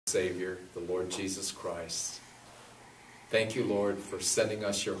Savior, the Lord Jesus Christ. Thank you, Lord, for sending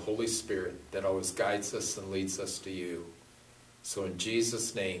us your Holy Spirit that always guides us and leads us to you. So in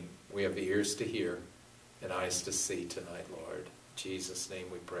Jesus' name, we have ears to hear and eyes to see tonight, Lord. In Jesus' name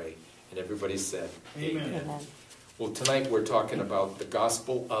we pray. And everybody said, Amen. Amen. Well, tonight we're talking about the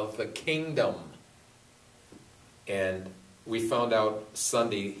gospel of the kingdom. And we found out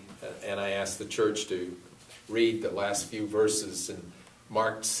Sunday, and I asked the church to read the last few verses in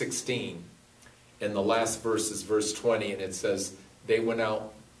Mark 16. And the last verse is verse 20, and it says, they went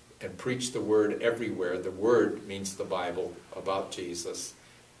out and preached the word everywhere. The word means the Bible about Jesus.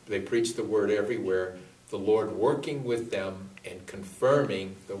 They preached the word everywhere, the Lord working with them and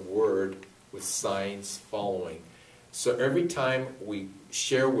confirming the word with signs following. So every time we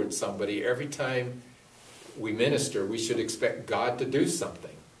share with somebody, every time we minister, we should expect God to do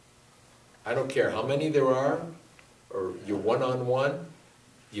something. I don't care how many there are, or you're one-on-one,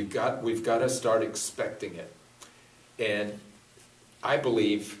 we've got to start expecting it. And I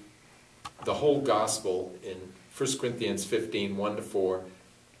believe the whole gospel in 1 Corinthians 15, 1-4,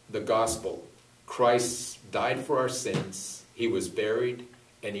 the gospel, Christ died for our sins, he was buried,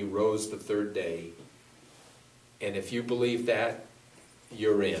 and he rose the third day. And if you believe that,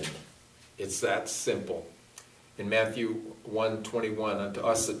 you're in. It's that simple. In Matthew 1:21, unto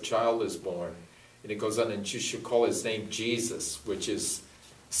us a child is born. And it goes on, and you should call his name Jesus, which is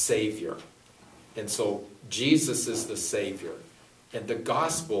Savior. And so Jesus is the Savior. And the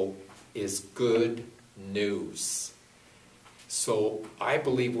gospel is good news. So I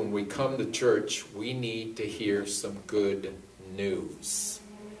believe when we come to church, we need to hear some good news.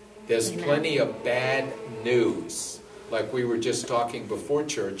 There's plenty of bad news. Like we were just talking before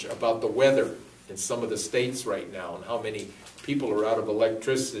church about the weather in some of the states right now and how many people are out of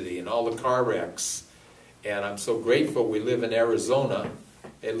electricity and all the car wrecks. And I'm so grateful we live in Arizona,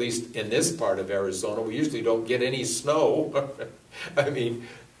 at least in this part of Arizona. We usually don't get any snow. I mean,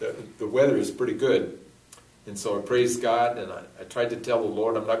 the weather is pretty good. And so I praise God, and I tried to tell the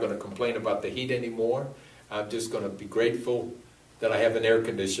Lord I'm not going to complain about the heat anymore. I'm just going to be grateful that I have an air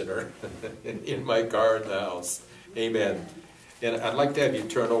conditioner in my car in the house. Amen. And I'd like to have you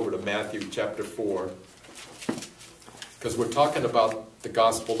turn over to Matthew chapter 4, because we're talking about the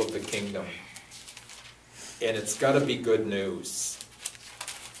gospel of the kingdom. And it's got to be good news.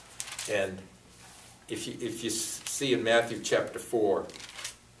 And if you see in Matthew chapter 4,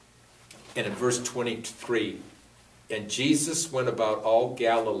 and in verse 23, and Jesus went about all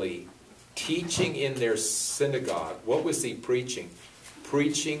Galilee, teaching in their synagogue. What was he preaching?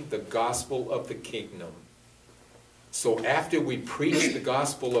 Preaching the gospel of the kingdom. So after we preach the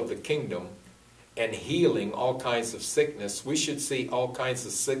gospel of the kingdom and healing all kinds of sickness, we should see all kinds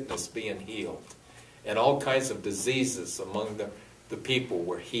of sickness being healed. And all kinds of diseases among the people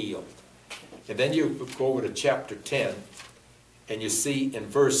were healed. And then you go over to chapter 10, and you see in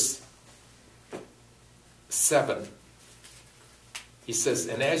verse 7, he says,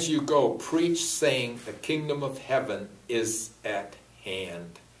 and as you go, preach, saying, the kingdom of heaven is at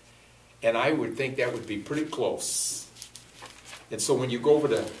hand. And I would think that would be pretty close. And so when you go over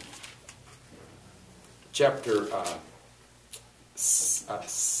to chapter,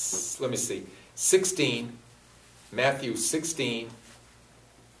 let me see, 16, Matthew 16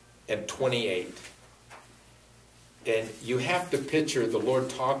 and 28. And you have to picture the Lord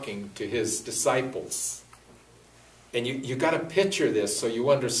talking to his disciples. And you got to picture this so you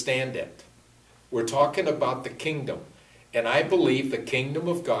understand it. We're talking about the kingdom. And I believe the kingdom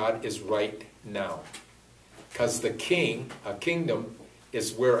of God is right now. Because a kingdom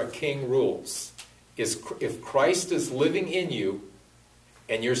is where a king rules. If Christ is living in you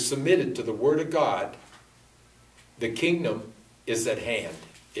and you're submitted to the Word of God, the kingdom is at hand.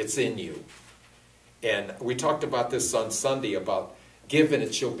 It's in you. And we talked about this on Sunday about given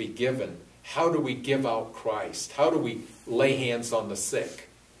it shall be given. How do we give out Christ? How do we lay hands on the sick?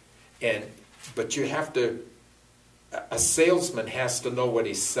 But you have to, a salesman has to know what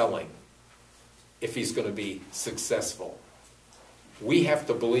he's selling if he's going to be successful. We have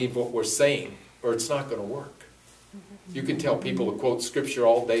to believe what we're saying or it's not going to work. You can tell people to quote scripture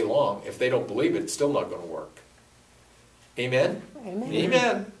all day long. If they don't believe it, it's still not going to work. Amen? Amen.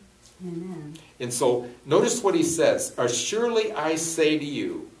 Amen. Amen. And so notice what he says. Surely I say to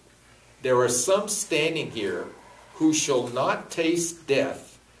you, there are some standing here who shall not taste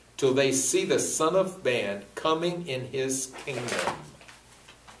death till they see the Son of Man coming in his kingdom.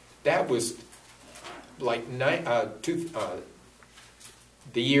 That was like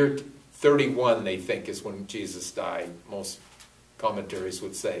the year 31, they think, is when Jesus died. Most commentaries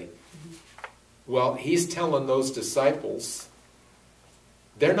would say. Well, he's telling those disciples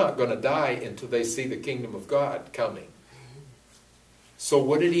they're not going to die until they see the kingdom of God coming. So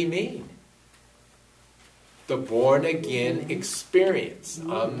what did he mean? The born-again experience.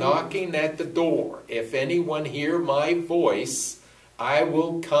 I'm knocking at the door. If anyone hear my voice, I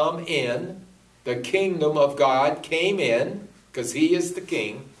will come in. The kingdom of God came in, because he is the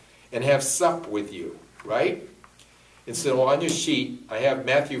king, and have sup with you. Right? And so on your sheet, I have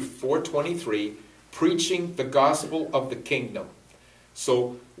Matthew 4:23, preaching the gospel of the kingdom.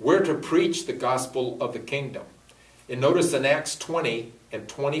 So we're to preach the gospel of the kingdom. And notice in Acts 20 and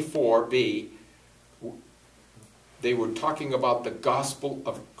 24b, they were talking about the gospel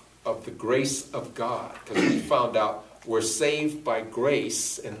of the grace of God. Because we found out we're saved by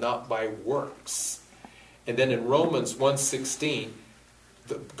grace and not by works. And then in Romans 1:16,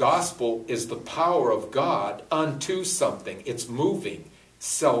 the gospel is the power of God unto something. It's moving.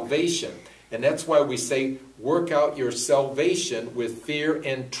 Salvation. And that's why we say, work out your salvation with fear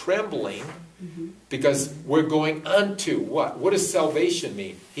and trembling. Because we're going unto what? What does salvation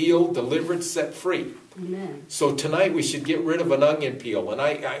mean? Healed, delivered, set free. Amen. So tonight we should get rid of an onion peel. And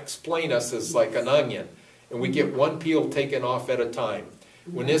I explain us as like an onion. And we get one peel taken off at a time.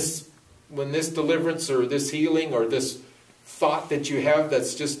 When this deliverance or this healing or this thought that you have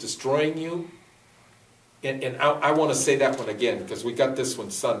that's just destroying you, and I want to say that one again because we got this one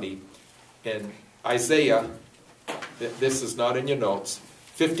Sunday. And Isaiah, this is not in your notes,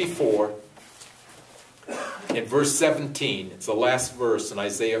 54, in verse 17. It's the last verse in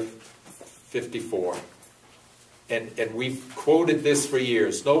Isaiah 54. And we've quoted this for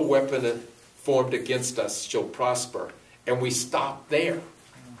years. No weapon formed against us shall prosper. And we stopped there.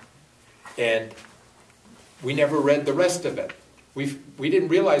 And we never read the rest of it. We didn't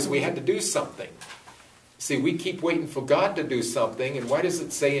realize we had to do something. See, we keep waiting for God to do something. And why does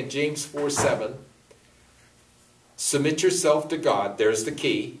it say in James 4:7, submit yourself to God, there's the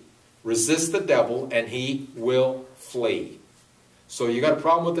key. Resist the devil and he will flee. So you got a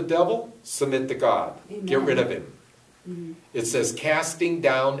problem with the devil? Submit to God. Amen. Get rid of him. It says casting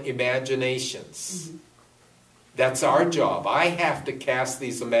down imaginations. That's our job. I have to cast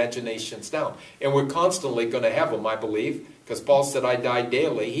these imaginations down. And we're constantly going to have them, I believe. Because Paul said, I die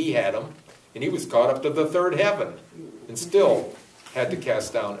daily. He had them. And he was caught up to the third heaven. And still had to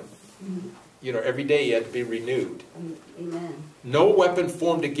cast down him. You know, every day he had to be renewed. Amen. No weapon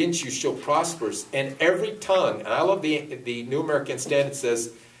formed against you shall prosper. And every tongue, and I love the New American Standard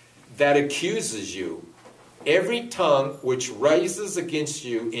says, that accuses you. Every tongue which rises against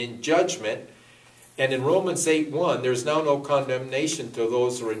you in judgment. And in Romans 8:1, there's now no condemnation to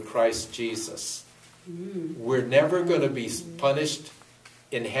those who are in Christ Jesus. We're never going to be punished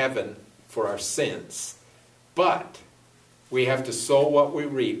in heaven for our sins. But we have to sow what we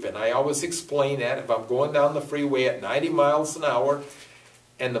reap. And I always explain that. If I'm going down the freeway at 90 miles an hour,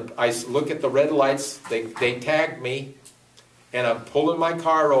 and I look at the red lights, they tag me, and I'm pulling my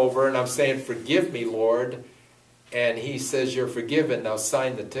car over, and I'm saying, forgive me, Lord. And he says, you're forgiven, now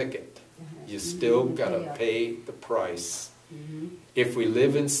sign the ticket. You still got to pay the price. If we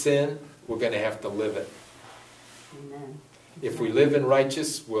live in sin, we're going to have to live it. Amen. If we live in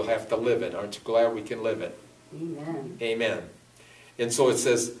righteous, we'll have to live it. Aren't you glad we can live it? Amen. Amen. And so it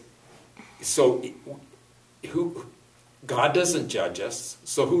says, so God doesn't judge us,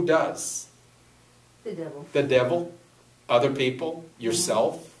 so who does? The devil. The devil, other people,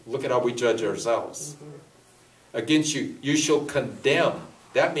 yourself. Look at how we judge ourselves. Against you, you shall condemn.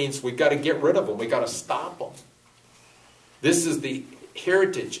 That means we've got to get rid of them. We've got to stop them. This is the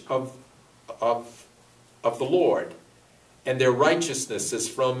heritage of the Lord. And their righteousness is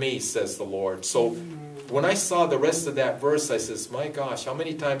from me, says the Lord. So when I saw the rest of that verse, I says, my gosh, how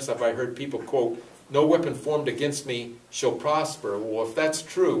many times have I heard people quote, no weapon formed against me shall prosper. Well, if that's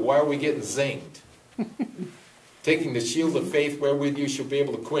true, why are we getting zinged? Taking the shield of faith wherewith you shall be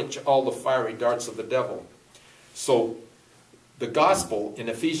able to quench all the fiery darts of the devil. So the gospel in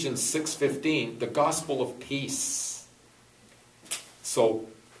Ephesians 6:15, the gospel of peace. So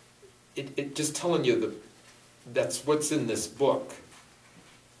it just telling you that's what's in this book.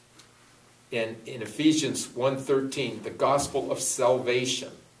 And in Ephesians 1:13, the gospel of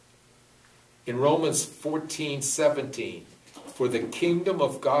salvation. In Romans 14:17, for the kingdom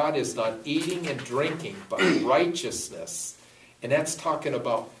of God is not eating and drinking, but righteousness. And that's talking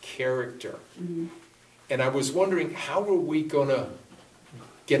about character. And I was wondering, how are we going to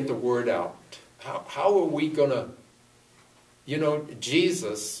get the word out? How are we going to, you know,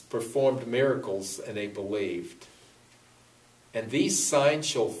 Jesus performed miracles and they believed. And these signs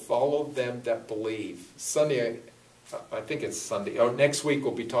shall follow them that believe. Sunday, I think it's Sunday, or next week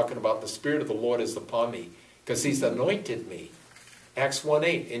we'll be talking about the Spirit of the Lord is upon me, because He's anointed me. Acts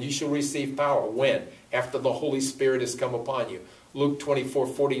 1:8, and you shall receive power. When? After the Holy Spirit has come upon you. Luke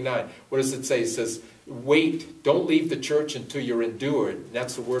 24:49. What does it say? It says, wait, don't leave the church until you're endured. And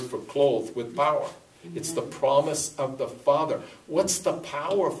that's the word for clothed with power. Amen. It's the promise of the Father. What's the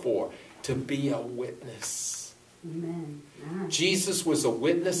power for? To be a witness. Amen. Jesus was a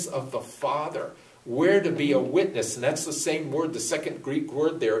witness of the Father. We're to be a witness, and that's the same word. The second Greek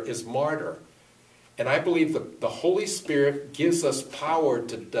word there is martyr. And I believe that the Holy Spirit gives us power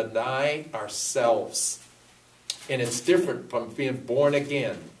to deny ourselves. And it's different from being born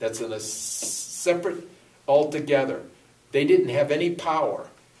again. That's in a separate altogether. They didn't have any power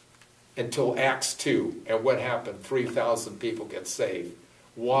until Acts 2. And what happened? 3,000 people get saved.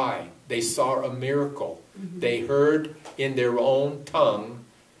 Why? They saw a miracle. They heard in their own tongue,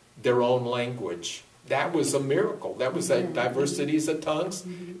 their own language. That was a miracle. That was a diversities of tongues.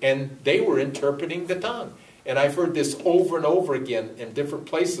 And they were interpreting the tongue. And I've heard this over and over again in different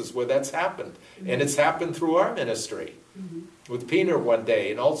places where that's happened. And it's happened through our ministry. With Peter one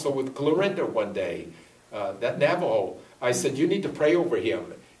day, and also with Clorinda one day. That Navajo, I said, you need to pray over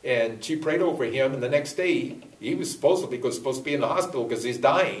him. And she prayed over him, and the next day, he was supposed to be in the hospital because he's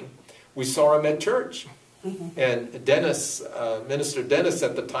dying. We saw him at church. And Dennis, Minister Dennis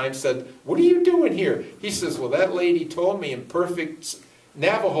at the time said, what are you doing here? He says, well, that lady told me in perfect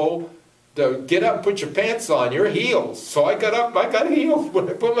Navajo to get up and put your pants on, your heels. So I got up, I got healed when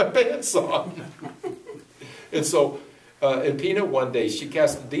I put my pants on. And so, and Pina one day, she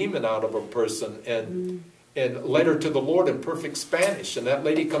cast a demon out of a person and led her to the Lord in perfect Spanish. And that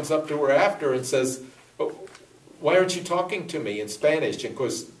lady comes up to her after and says, oh, why aren't you talking to me in Spanish? And of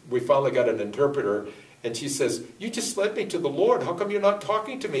course, we finally got an interpreter. And she says, you just led me to the Lord. How come you're not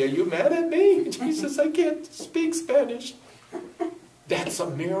talking to me? Are you mad at me? And she says, I can't speak Spanish. That's a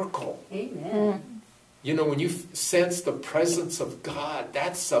miracle. Amen. You know, when you sense the presence of God,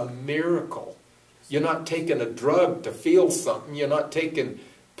 that's a miracle. You're not taking a drug to feel something. You're not taking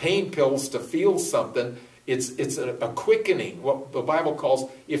pain pills to feel something. It's a quickening, what the Bible calls,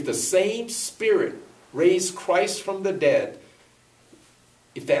 if the same Spirit raised Christ from the dead,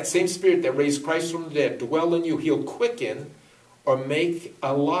 if that same Spirit that raised Christ from the dead dwell in you, He'll quicken or make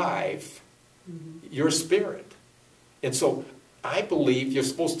alive your spirit. And so I believe you're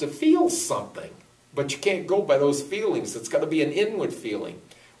supposed to feel something, but you can't go by those feelings. It's got to be an inward feeling.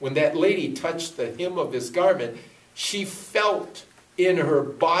 When that lady touched the hem of His garment, she felt in her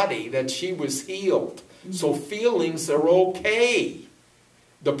body that she was healed. So feelings are okay.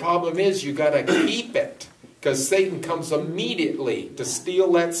 The problem is you got to keep it. Because Satan comes immediately to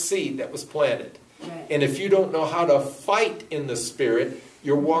steal that seed that was planted. Right. And if you don't know how to fight in the Spirit,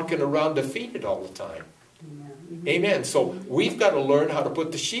 you're walking around defeated all the time. Amen. So we've got to learn how to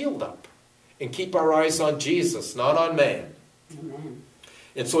put the shield up and keep our eyes on Jesus, not on man. Amen.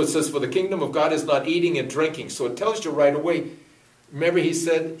 And so it says, for the kingdom of God is not eating and drinking. So it tells you right away. Remember he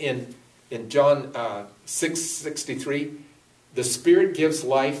said in John 6:63, the Spirit gives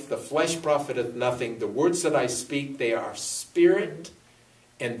life, the flesh profiteth nothing. The words that I speak, they are spirit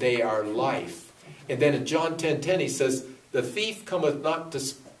and they are life. And then in John 10:10 he says, the thief cometh not to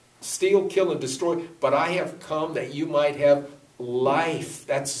steal, kill, and destroy, but I have come that you might have life.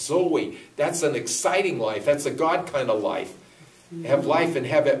 That's Zoe. That's an exciting life. That's a God kind of life. Have life and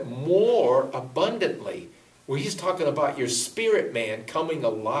have it more abundantly. Well, he's talking about your spirit man coming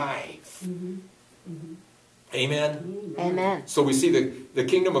alive. Amen? Amen. So we see the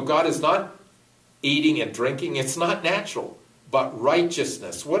kingdom of God is not eating and drinking. It's not natural, but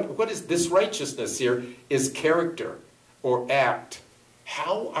righteousness. What is this righteousness here? Is character or act.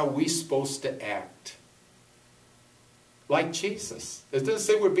 How are we supposed to act? Like Jesus. It doesn't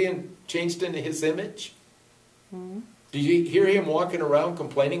say we're being changed into His image. Do you hear Him walking around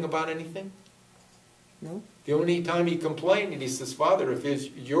complaining about anything? No. The only time He complained, and He says, Father, if it's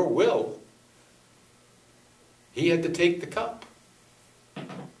your will, He had to take the cup.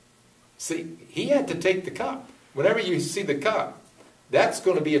 See, He had to take the cup. Whenever you see the cup, that's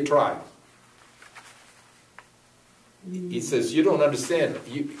going to be a trial. He says, you don't understand.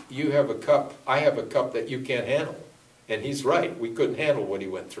 You have a cup, I have a cup that you can't handle. And He's right. We couldn't handle what He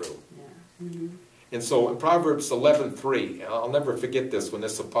went through. Yeah. And so in Proverbs 11:3, I'll never forget this when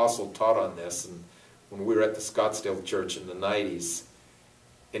this apostle taught on this, and when we were at the Scottsdale church in the 90s.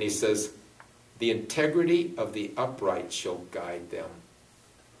 And he says, the integrity of the upright shall guide them.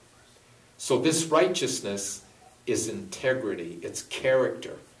 So this righteousness is integrity. It's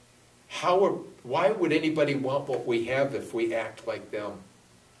character. Why would anybody want what we have if we act like them?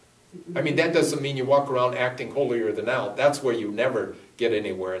 I mean, that doesn't mean you walk around acting holier than thou. That's where you never get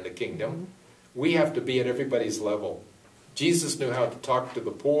anywhere in the kingdom. We have to be at everybody's level. Jesus knew how to talk to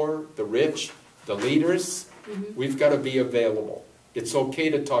the poor, the rich, the leaders. Mhm. We've got to be available. It's okay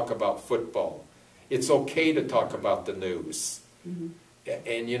to talk about football. It's okay to talk about the news. Mhm.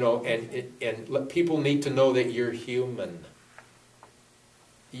 And you know, people need to know that you're human.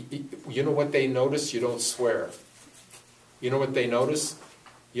 You know what they notice? You don't swear. You know what they notice?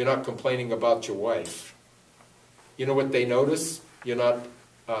 You're not complaining about your wife. You know what they notice? You're not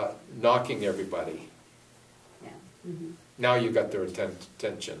knocking everybody. Yeah. Mhm. Now you got their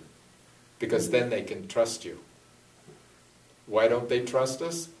attention. Because then they can trust you. Why don't they trust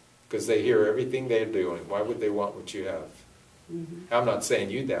us? Because they hear everything they're doing. Why would they want what you have? Mhm. I'm not saying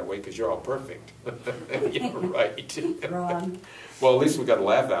you that way because you're all perfect. You're right. Wrong. Well, at least we got a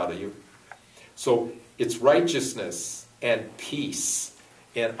laugh out of you. So it's righteousness and peace.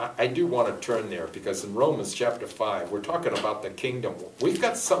 And I do want to turn there because in Romans chapter 5, we're talking about the kingdom. We've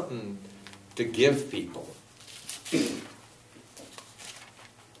got something to give people.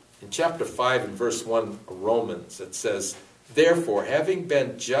 In chapter 5 and verse 1 of Romans, it says, therefore, having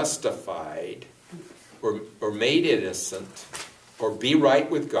been justified or made innocent or be right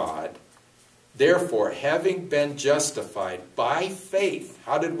with God, therefore, having been justified by faith.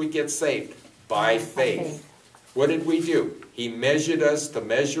 How did we get saved? By faith. What did we do? He measured us the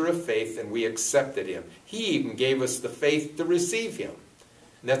measure of faith and we accepted him. He even gave us the faith to receive him.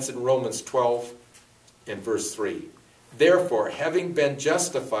 And that's in Romans 12 and verse 3. Therefore, having been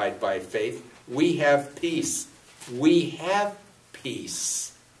justified by faith, we have peace. We have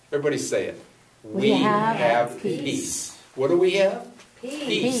peace. Everybody say it. We have peace. What do we have?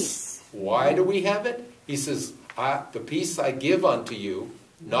 Peace. Why do we have it? He says, the peace I give unto you,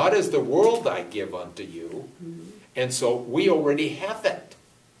 not as the world I give unto you. And so we already have it.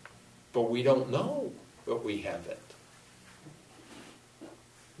 But we don't know that we have it.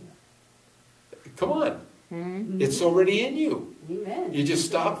 Come on. Mhm. It's already in you. Amen. You just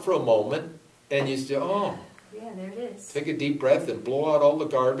stop for a moment and you say, oh, Yeah, there it is. take a deep breath and blow out all the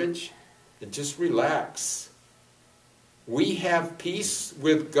garbage and just relax. We have peace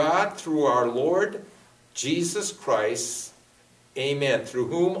with God through our Lord Jesus Christ. Amen. Through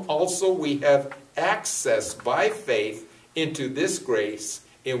whom also we have access by faith into this grace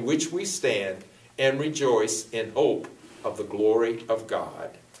in which we stand and rejoice in hope of the glory of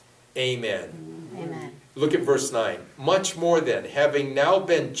God. Amen. Amen. Look at verse 9. Much more then, having now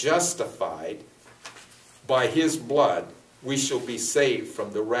been justified by his blood, we shall be saved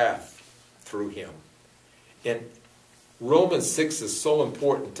from the wrath through him. And Romans 6 is so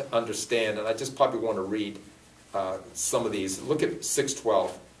important to understand, and I just probably want to read some of these. Look at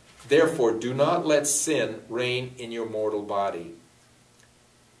 6:12. Therefore, do not let sin reign in your mortal body,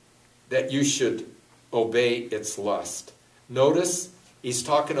 that you should obey its lust. Notice, he's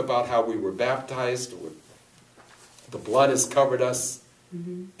talking about how we were baptized, the blood has covered us,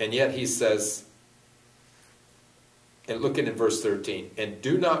 and yet he says, and looking in verse 13, and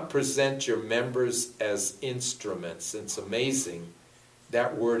do not present your members as instruments. It's amazing.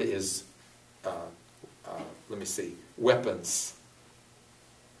 That word is, let me see, weapons.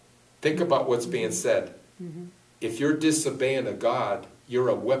 Think about what's being said. If you're disobeying a God, you're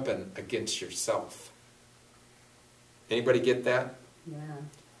a weapon against yourself. Anybody get that? Yeah.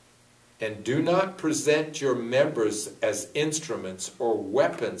 And do not present your members as instruments or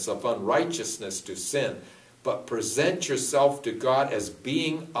weapons of unrighteousness to sin, but present yourself to God as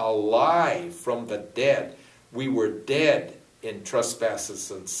being alive from the dead. We were dead in trespasses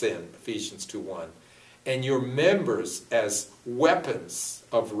and sin, Ephesians 2:1. And your members as weapons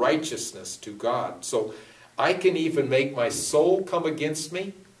of righteousness to God. So I can even make my soul come against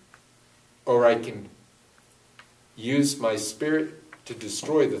me, or I can use my spirit to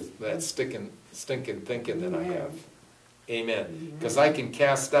destroy that stinking thinking that I have. Amen. Because I can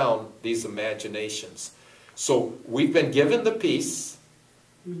cast down these imaginations. So we've been given the peace.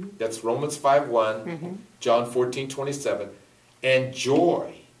 That's Romans 5:1, John 14:27, and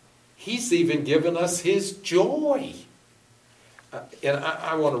joy. He's even given us his joy. And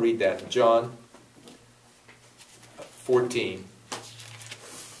I want to read that. John 14.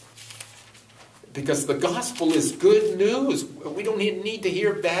 Because the gospel is good news. We don't need to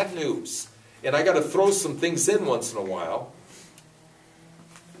hear bad news. And I got to throw some things in once in a while.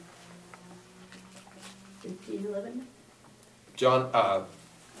 15:11. John,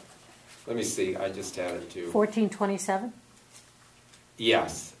 let me see. I just had it too. 14:27.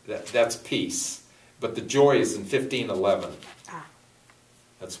 Yes, that's peace. But the joy is in 15:11.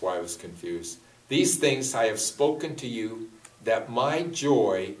 That's why I was confused. These things I have spoken to you, that my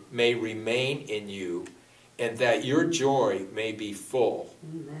joy may remain in you, and that your joy may be full.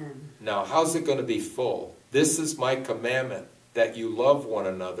 Amen. Now, how's it going to be full? This is my commandment, that you love one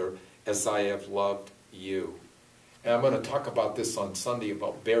another as I have loved you. And I'm going to talk about this on Sunday,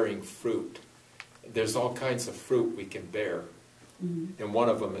 about bearing fruit. There's all kinds of fruit we can bear. And one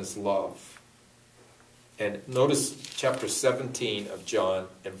of them is love. And notice chapter 17 of John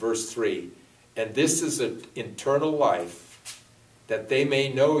and verse 3. And this is an eternal life, that they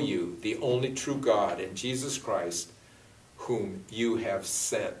may know you, the only true God, and Jesus Christ, whom you have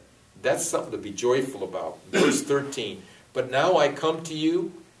sent. That's something to be joyful about. Verse 13. But now I come to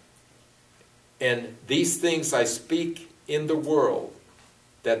you, and these things I speak in the world,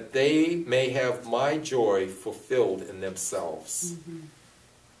 that they may have my joy fulfilled in themselves.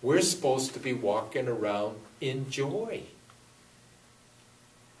 We're supposed to be walking around in joy.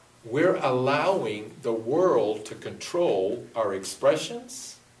 We're allowing the world to control our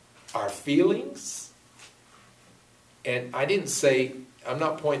expressions, our feelings. And I didn't say, I'm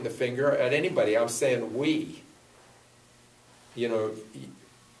not pointing the finger at anybody, I'm saying we. You know,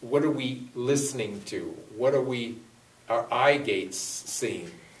 what are we listening to? What are our eye gates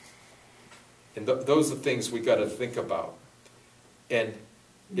seeing? And those are things we got to think about. And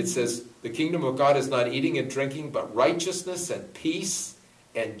it says, the kingdom of God is not eating and drinking, but righteousness and peace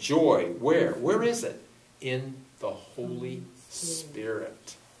and joy. Where? Where is it? In the Holy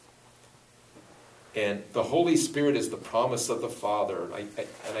Spirit. And the Holy Spirit is the promise of the Father.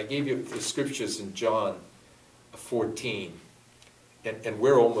 And I gave you the scriptures in John 14. And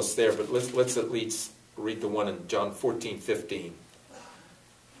we're almost there, but let's at least read the one in John 14:15.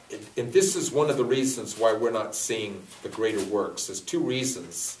 And this is one of the reasons why we're not seeing the greater works. There's two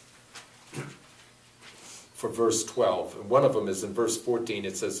reasons for verse 12. And one of them is in verse 14.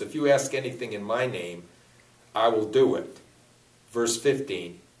 It says, if you ask anything in my name, I will do it. Verse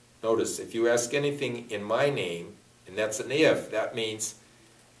 15. Notice, if you ask anything in my name, and that's an if, that means,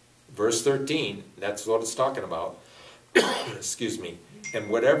 verse 13, that's what it's talking about. Excuse me. And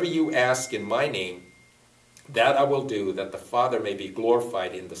whatever you ask in my name, that I will do, that the Father may be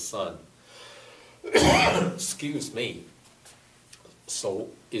glorified in the Son. Excuse me. So,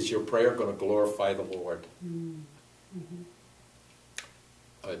 is your prayer going to glorify the Lord?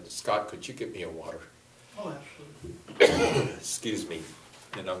 Scott, could you get me a water? Oh, absolutely. Excuse me.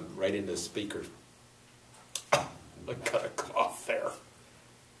 And I'm right in the speaker. I got a cough there.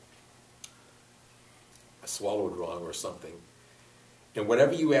 I swallowed wrong or something. And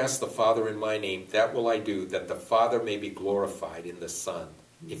whatever you ask the Father in my name, that will I do, that the Father may be glorified in the Son.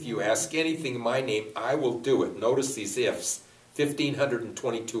 If you ask anything in my name, I will do it. Notice these ifs,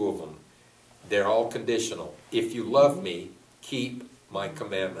 1,522 of them. They're all conditional. If you love me, keep my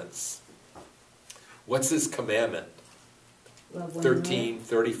commandments. What's his commandment?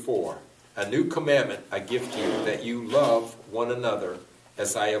 13:34. A new commandment I give to you, that you love one another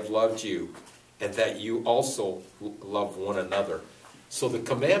as I have loved you, and that you also love one another. So the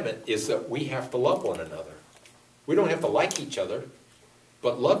commandment is that we have to love one another. We don't have to like each other,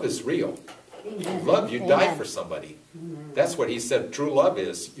 but love is real. Amen. Love, you die Amen. for somebody. Amen. That's what he said true love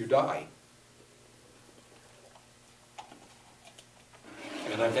is, you die.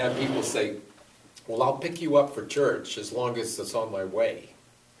 And I've had people say, well, I'll pick you up for church as long as it's on my way.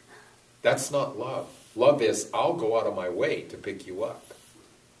 That's not love. Love is, I'll go out of my way to pick you up.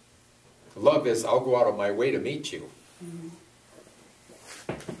 Love is, I'll go out of my way to meet you.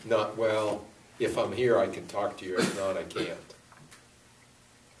 Not, well, if I'm here, I can talk to you. If not, I can't.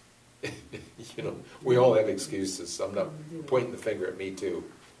 You know, we all have excuses. I'm not pointing the finger at me, too.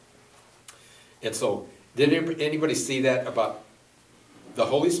 And so, did anybody see that about the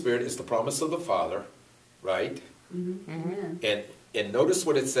Holy Spirit is the promise of the Father, right? Amen. And notice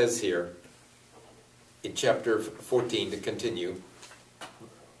what it says here in chapter 14 to continue.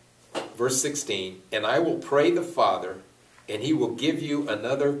 Verse 16, and I will pray the Father, and he will give you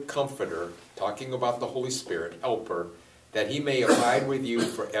another comforter, talking about the Holy Spirit, helper, that he may abide with you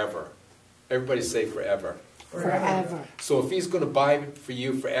forever. Everybody say forever. Forever. So if he's going to abide for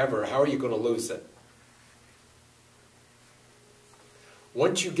you forever, how are you going to lose it?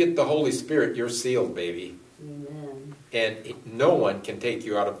 Once you get the Holy Spirit, you're sealed, baby. Amen. And no one can take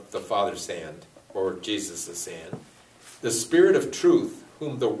you out of the Father's hand or Jesus' hand. The Spirit of truth,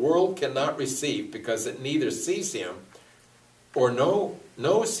 whom the world cannot receive because it neither sees him or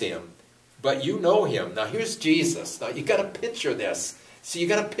knows him, but you know him. Now here's Jesus. Now you got to picture this. So you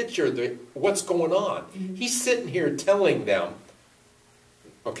got to picture what's going on. He's sitting here telling them,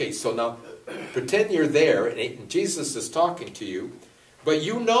 okay, so now pretend you're there and Jesus is talking to you, but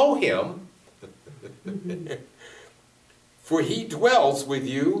you know him, for he dwells with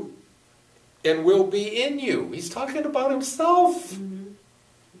you and will be in you. He's talking about himself.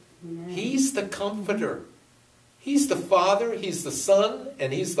 He's the comforter. He's the Father, He's the Son,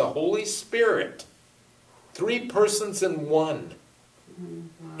 and He's the Holy Spirit. 3 persons in one.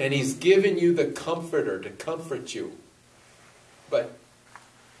 And He's given you the Comforter to comfort you. But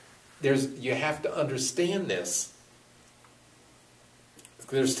you have to understand this.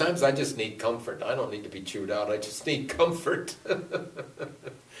 There's times I just need comfort. I don't need to be chewed out. I just need comfort.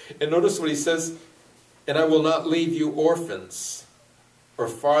 And notice what He says, and I will not leave you orphans or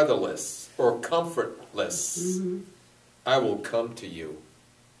fatherless or comfortless. I will come to you.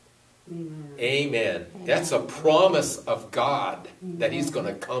 Amen. Amen. That's a promise of God that He's going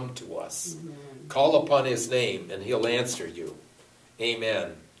to come to us. Call upon His name and He'll answer you.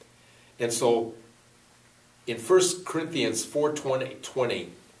 Amen. And so in 1 Corinthians 4:20,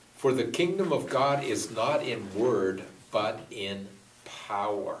 for the kingdom of God is not in word but in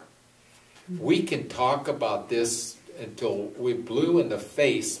power. We can talk about this until we're blue in the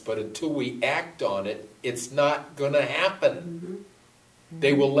face, but until we act on it, it's not going to happen.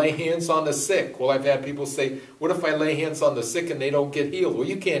 They will lay hands on the sick. Well, I've had people say, what if I lay hands on the sick and they don't get healed? Well,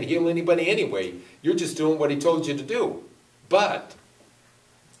 you can't heal anybody anyway. You're just doing what He told you to do. But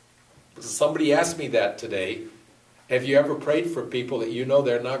somebody asked me that today. Have you ever prayed for people that you know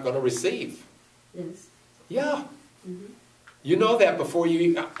they're not going to receive? Yes. Yeah. You know that before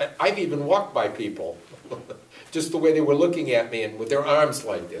you... I've even walked by people. Just the way they were looking at me and with their arms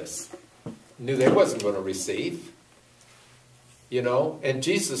like this. Knew they wasn't going to receive. You know? And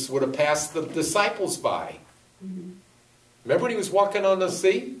Jesus would have passed the disciples by. Remember when He was walking on the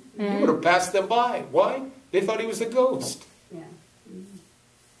sea? He would have passed them by. Why? They thought He was a ghost. Yeah.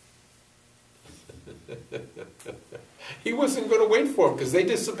 He wasn't going to wait for them because they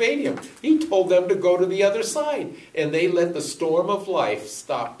disobeyed Him. He told them to go to the other side. And they let the storm of life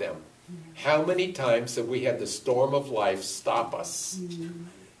stop them. How many times have we had the storm of life stop us?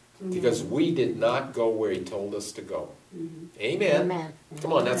 Because we did not go where He told us to go. Amen. Amen.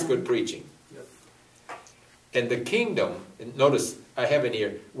 Come on, that's good preaching. And the kingdom, and notice I have in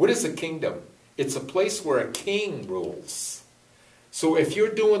here, what is a kingdom? It's a place where a king rules. So if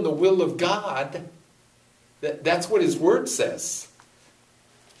you're doing the will of God, that's what His Word says.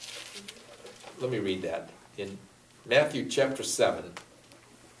 Let me read that. In Matthew chapter 7,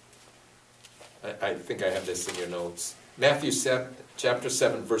 I think I have this in your notes. Matthew chapter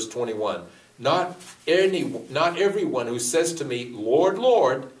 7, verse 21. Not everyone who says to me, Lord,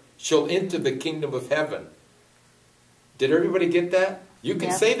 Lord, shall enter the kingdom of heaven. Did everybody get that? You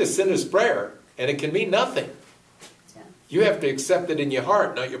can say the sinner's prayer, and it can mean nothing. Yeah. You have to accept it in your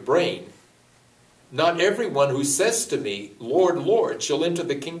heart, not your brain. Not everyone who says to me, Lord, Lord, shall enter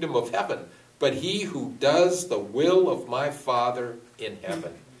the kingdom of heaven, but he who does the will of my Father in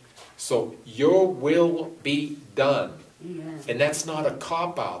heaven. So your will be done. Amen. And that's not a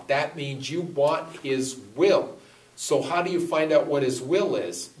cop-out. That means you want His will. So how do you find out what His will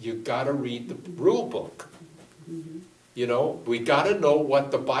is? You got to read the rule book. You know, we got to know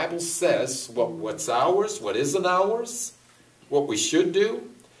what the Bible says, what's ours, what isn't ours, what we should do.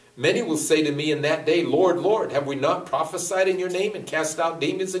 Many will say to me in that day, Lord, Lord, have we not prophesied in your name and cast out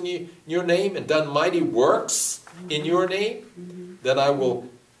demons in your name and done mighty works in your name? Then I will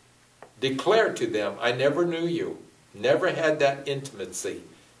declare to them, I never knew you, never had that intimacy.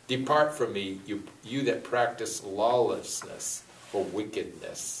 Depart from me, you that practice lawlessness or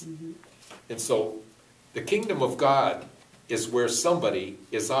wickedness. And so the kingdom of God is where somebody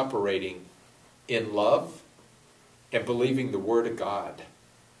is operating in love and believing the Word of God.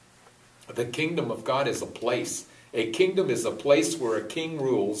 The kingdom of God is a place. A kingdom is a place where a king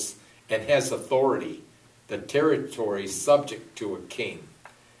rules and has authority. The territory is subject to a king.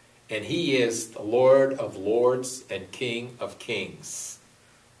 And He is the Lord of lords and King of kings.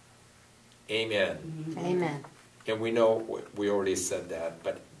 Amen. Amen. And we know, we already said that,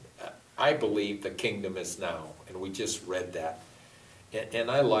 but I believe the kingdom is now. And we just read that.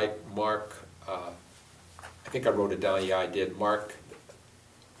 And I like Mark, I think I wrote it down, yeah I did, Mark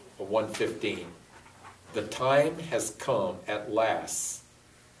 1:15. The time has come at last.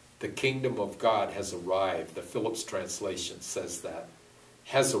 The kingdom of God has arrived. The Phillips translation says that.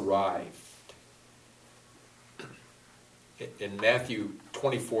 Has arrived. In Matthew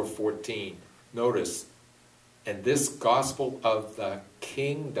 24:14, notice, and this gospel of the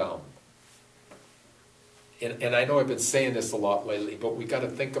kingdom. And I know I've been saying this a lot lately, but we got to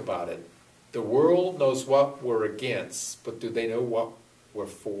think about it. The world knows what we're against, but do they know what we're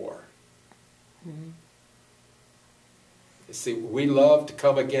for? You see, we love to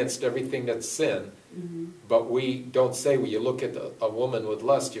come against everything that's sin, but we don't say, when you look at a woman with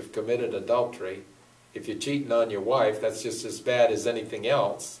lust, you've committed adultery. If you're cheating on your wife, that's just as bad as anything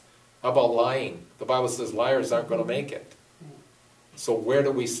else. How about lying? The Bible says liars aren't going to make it. So where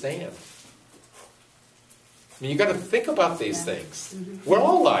do we stand? I mean, you got to think about these things. We're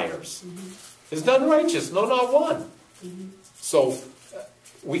all liars. There's none righteous, no, not one. So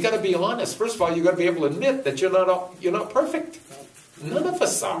we got to be honest. First of all, you got to be able to admit that you're not perfect. None of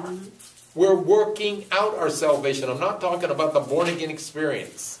us are. We're working out our salvation. I'm not talking about the born again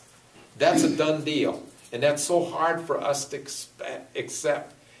experience. That's a done deal, and that's so hard for us to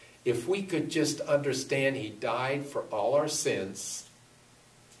accept. If we could just understand He died for all our sins,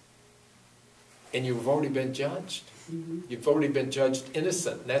 and you've already been judged. You've already been judged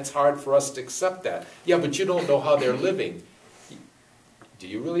innocent. And that's hard for us to accept that. Yeah, but you don't know how they're living. Do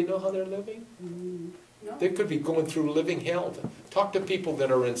you really know how they're living? No. They could be going through living hell. Talk to people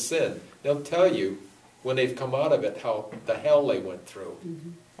that are in sin. They'll tell you when they've come out of it how the hell they went through.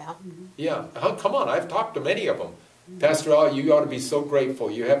 Yeah. Yeah, come on, I've talked to many of them. Pastor Al, you ought to be so grateful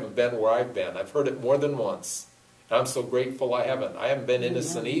you haven't been where I've been. I've heard it more than once. I'm so grateful I haven't. I haven't been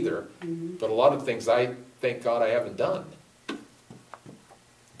innocent either. But a lot of things I thank God I haven't done.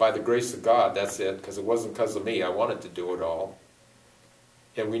 By the grace of God, that's it, because it wasn't because of me. I wanted to do it all.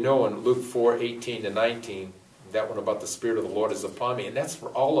 And we know in Luke 4:18-19, that one about the Spirit of the Lord is upon me, and that's for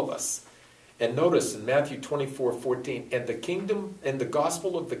all of us. And notice in Matthew 24:14, and the kingdom and the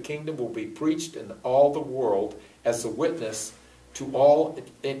gospel of the kingdom will be preached in all the world as a witness to all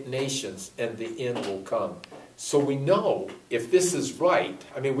nations, and the end will come. So we know if this is right,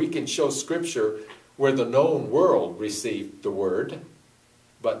 I mean, we can show scripture where the known world received the word,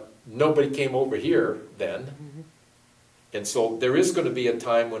 but nobody came over here then. And so there is going to be a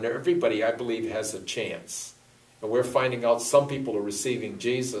time when everybody, I believe, has a chance. And we're finding out some people are receiving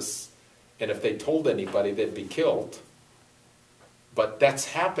Jesus, and if they told anybody, they'd be killed. But that's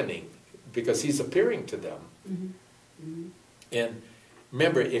happening because He's appearing to them. And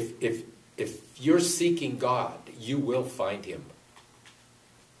remember, if you're seeking God, you will find Him.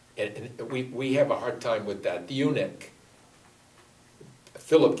 And we have a hard time with that. The eunuch,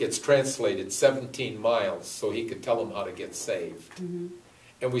 Philip gets translated 17 miles so he could tell him how to get saved.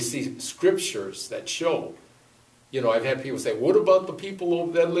 And we see scriptures that show, I've had people say, what about the people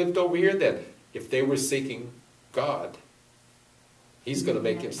that lived over here then? If they were seeking God, He's going to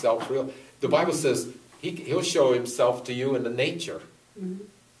make Himself real. The Bible says He'll show Himself to you in the nature, in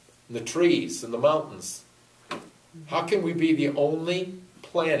the trees, in the mountains. How can we be the only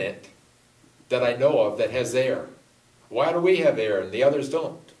planet that I know of that has air? Why do we have air and the others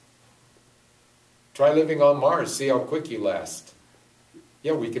don't? Try living on Mars, see how quick you last.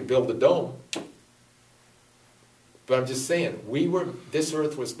 Yeah, we can build a dome. But I'm just saying, this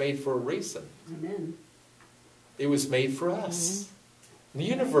earth was made for a reason. Amen. It was made for us. The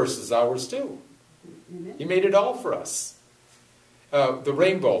universe is ours too. Amen. He made it all for us. The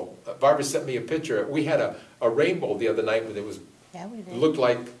rainbow, Barbara sent me a picture. We had a rainbow the other night, but it looked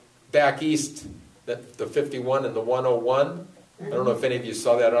like back east, the 51 and the 101. I don't know if any of you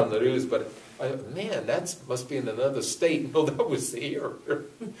saw that on the news, but man, that must be in another state. No, that was here.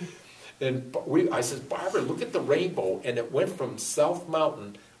 And I said, Barbara, look at the rainbow. And it went from South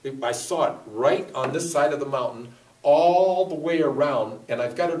Mountain. I saw it right on this side of the mountain, all the way around. And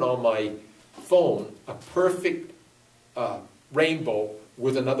I've got it on my phone, a perfect rainbow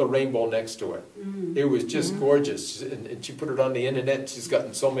with another rainbow next to it. It was just gorgeous. And she put it on the internet. She's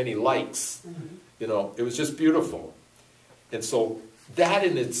gotten so many likes. It was just beautiful. And so that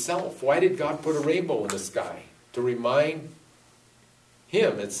in itself, why did God put a rainbow in the sky? To remind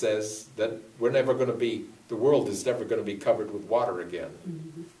Him, it says, that we're never going to be, the world is never going to be covered with water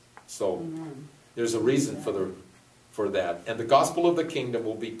again. So there's a reason for that. And the gospel of the kingdom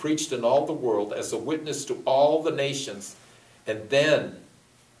will be preached in all the world as a witness to all the nations. And then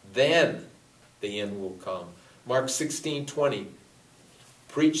the end will come. Mark 16:20,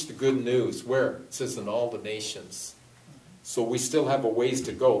 preach the good news. Where? It says in all the nations. So we still have a ways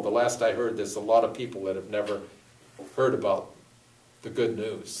to go. The last I heard, there's a lot of people that have never heard about the good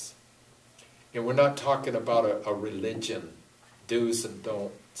news. And we're not talking about a religion, do's and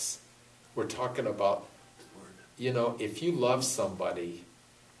don'ts. We're talking about, if you love somebody,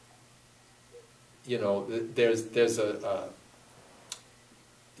 there's a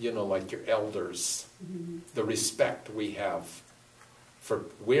like your elders, the respect we have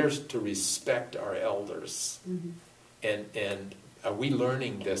we're to respect our elders. And are we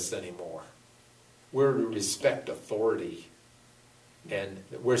learning this anymore? We're to respect authority. And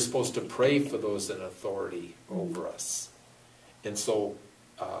we're supposed to pray for those in authority over us. And so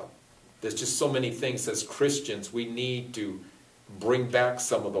there's just so many things as Christians we need to bring back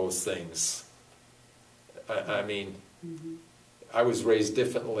some of those things. I mean, I was raised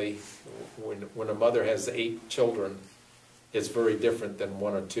differently. When a mother has 8 children, it's very different than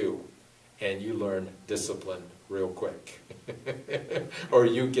 1 or 2. And you learn discipline real quick. Or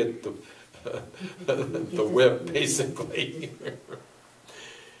you get the whip, basically.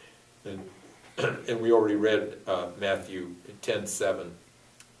 And we already read Matthew 10:7.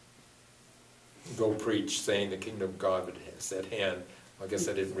 Go preach, saying the kingdom of God is at hand. I guess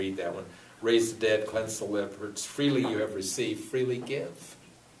I didn't read that one. Raise the dead, cleanse the lepers. Freely you have received, freely give.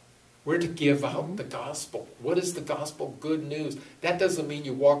 We're to give out the gospel. What is the gospel? Good news. That doesn't mean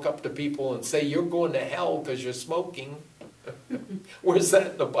you walk up to people and say, you're going to hell because you're smoking. Where's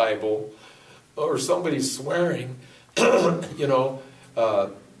that in the Bible? Or somebody swearing. You know,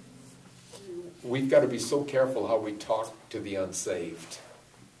 we've got to be so careful how we talk to the unsaved.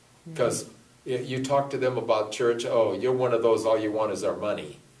 Because you talk to them about church, oh, you're one of those, all you want is our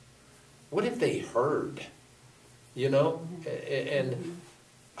money. What if they heard? You know? And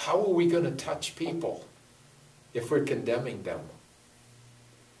how are we going to touch people if we're condemning them?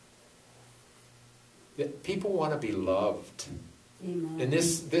 People want to be loved. Amen. And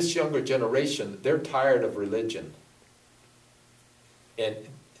this younger generation, they're tired of religion. And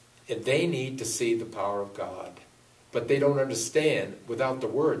they need to see the power of God. But they don't understand, without the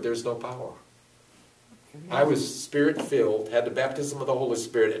Word, there's no power. I was Spirit-filled, had the baptism of the Holy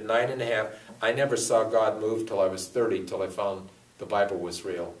Spirit at 9.5. I never saw God move till I was 30, till I found the Bible was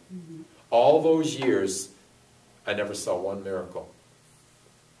real. Mm-hmm. All those years, I never saw one miracle.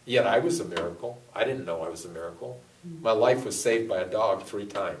 Yet I was a miracle. I didn't know I was a miracle. Mm-hmm. My life was saved by a dog 3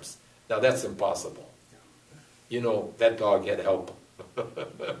 times. Now that's impossible. You know, that dog had help.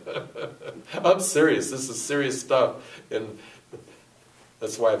 I'm serious. This is serious stuff. And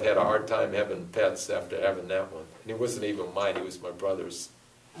that's why I've had a hard time having pets after having that one. And he wasn't even mine. He was my brother's.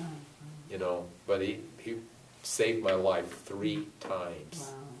 You know, but he saved my life 3 times.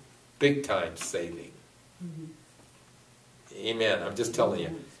 Wow. Big time saving. Mm-hmm. Amen. I'm just telling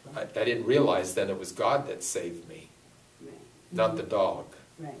you. I didn't realize then it was God that saved me, Right. not the dog.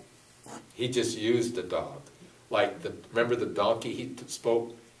 Right. He just used the dog. Like, remember the donkey he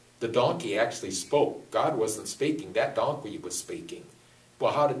spoke? The donkey actually spoke. God wasn't speaking. That donkey was speaking.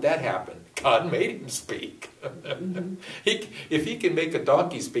 Well, how did that happen? God made him speak. Mm-hmm. If he can make a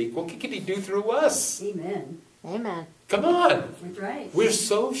donkey speak, what can he do through us? Amen. Amen. Come on. That's right. We're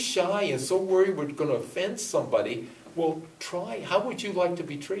so shy and so worried we're going to offend somebody. Well, try. How would you like to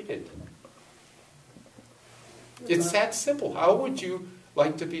be treated? It's that simple. How would you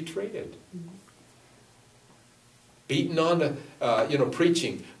like to be treated? Beaten on the,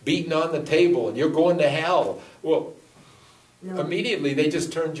 preaching, beaten on the table, and you're going to hell. Well, No. immediately they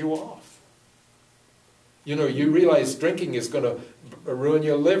just turned you off. You know, you realize drinking is going to ruin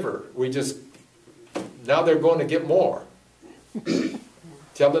your liver. Now they're going to get more.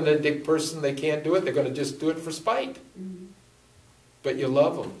 Telling a dick person they can't do it, they're going to just do it for spite. Mm-hmm. But you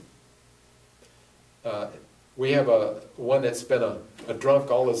love them. We have one that's been a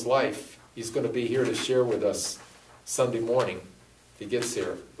drunk all his life. He's going to be here to share with us Sunday morning, if he gets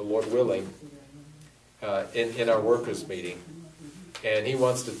here, the Lord willing, in our workers' meeting. And he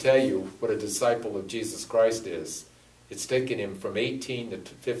wants to tell you what a disciple of Jesus Christ is. It's taken him from 18 to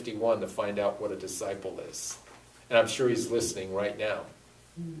 51 to find out what a disciple is. And I'm sure he's listening right now.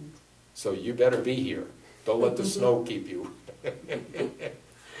 Mm-hmm. So you better be here. Don't let the snow keep you.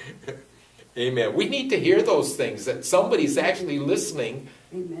 Amen. We need to hear those things, that somebody's actually listening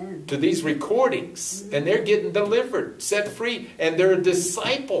Amen. to these recordings, and they're getting delivered, set free, and they're a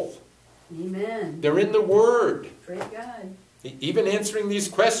disciple. Amen. They're in the Word, Praise God. even answering these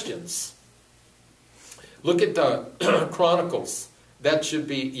questions. Look at the Chronicles. That should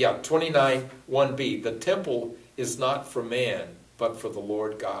be, 29, 1b. The temple is not for man, but for the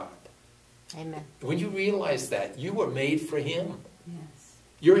Lord God. Amen. When you realize that, you were made for Him. Yes.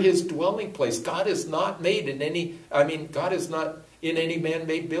 You're His dwelling place. God is not made in God is not in any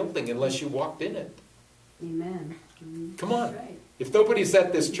man-made building unless you walked in it. Amen. Mm-hmm. Come on. That's right. If nobody's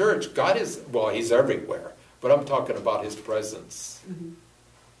at this church, God is, He's everywhere. But I'm talking about His presence. Mm-hmm.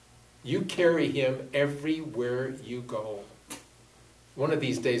 You carry Him everywhere you go. One of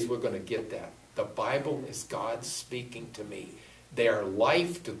these days we're going to get that. The Bible is God speaking to me. They are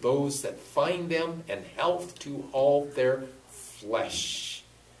life to those that find them and health to all their flesh.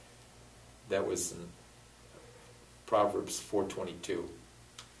 That was in Proverbs 4:22.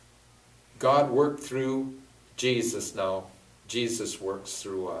 God worked through Jesus now. Jesus works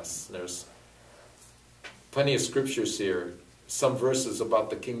through us. And there's plenty of scriptures here. Some verses about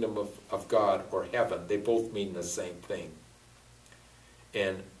the kingdom of God or heaven. They both mean the same thing.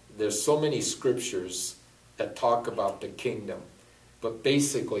 And there's so many scriptures that talk about the kingdom. But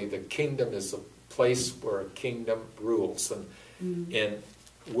basically, the kingdom is a place where a kingdom rules. And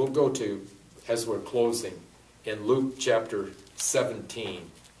we'll go to, as we're closing, in Luke chapter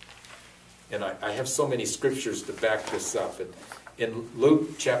 17. And I have so many scriptures to back this up. And in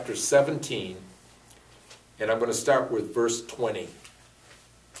Luke chapter 17, and I'm going to start with verse 20.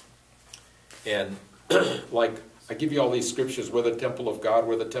 And like, I give you all these scriptures. We're the temple of God.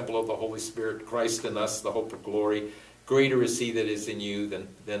 We're the temple of the Holy Spirit. Christ in us, the hope of glory. Greater is he that is in you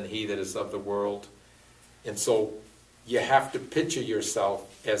than he that is of the world. And so you have to picture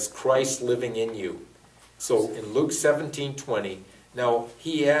yourself as Christ living in you. So in Luke 17:20, now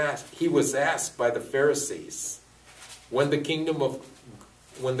he was asked by the Pharisees when the kingdom of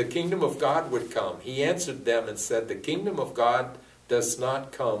God would come. He answered them and said, the kingdom of God does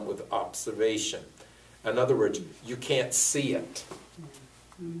not come with observation. In other words, you can't see it.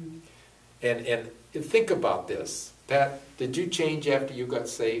 And think about this. Pat, did you change after you got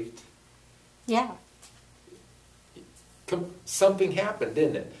saved? Yeah. Something happened,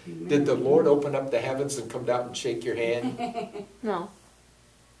 didn't it? Did the Lord open up the heavens and come down and shake your hand? No.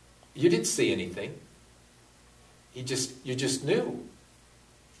 You didn't see anything. You just knew.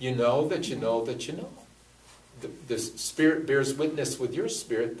 You know that you know that you know. The Spirit bears witness with your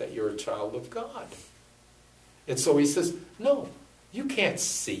spirit that you're a child of God. And so he says, no, you can't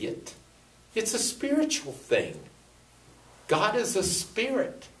see it. It's a spiritual thing. God is a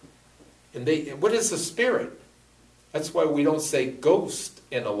spirit. And what is a spirit? That's why we don't say ghost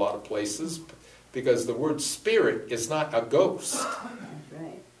in a lot of places, because the word spirit is not a ghost. That's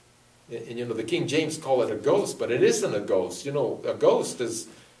right. And the King James call it a ghost, but it isn't a ghost. A ghost is,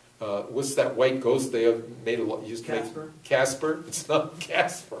 what's that white ghost they have made used to Casper? make? Casper? It's not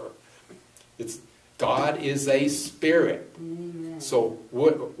Casper. God is a spirit. Amen. So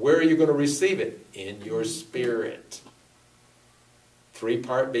where are you going to receive it? In your spirit.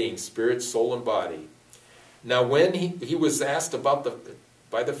 Three-part being, spirit, soul, and body. Now when he was asked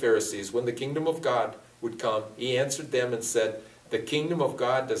by the Pharisees, when the kingdom of God would come, he answered them and said, the kingdom of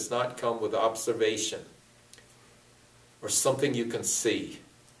God does not come with observation or something you can see.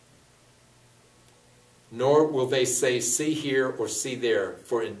 Nor will they say, see here or see there,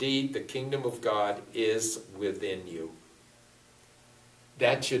 for indeed the kingdom of God is within you.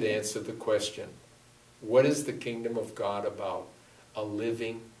 That should answer the question. What is the kingdom of God about? A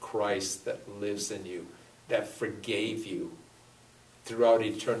living Christ that lives in you, that forgave you. Throughout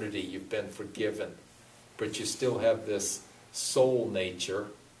eternity you've been forgiven, but you still have this soul nature.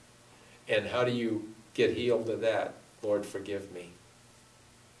 And how do you get healed of that? Lord, forgive me.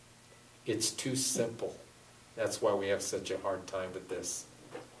 It's too simple. That's why we have such a hard time with this.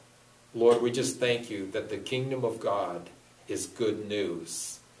 Lord, we just thank you that the kingdom of God is good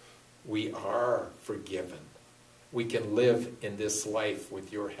news. We are forgiven. We can live in this life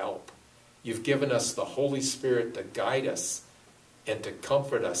with your help. You've given us the Holy Spirit to guide us and to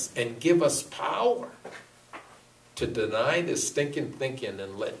comfort us and give us power to deny this stinking thinking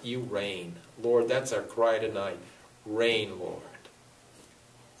and let you reign. Lord, that's our cry tonight. Reign, Lord.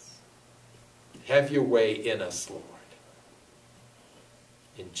 Have your way in us, Lord.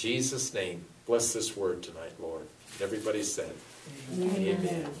 In Jesus' name, bless this word tonight, Lord. Everybody said, Amen.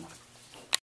 Amen.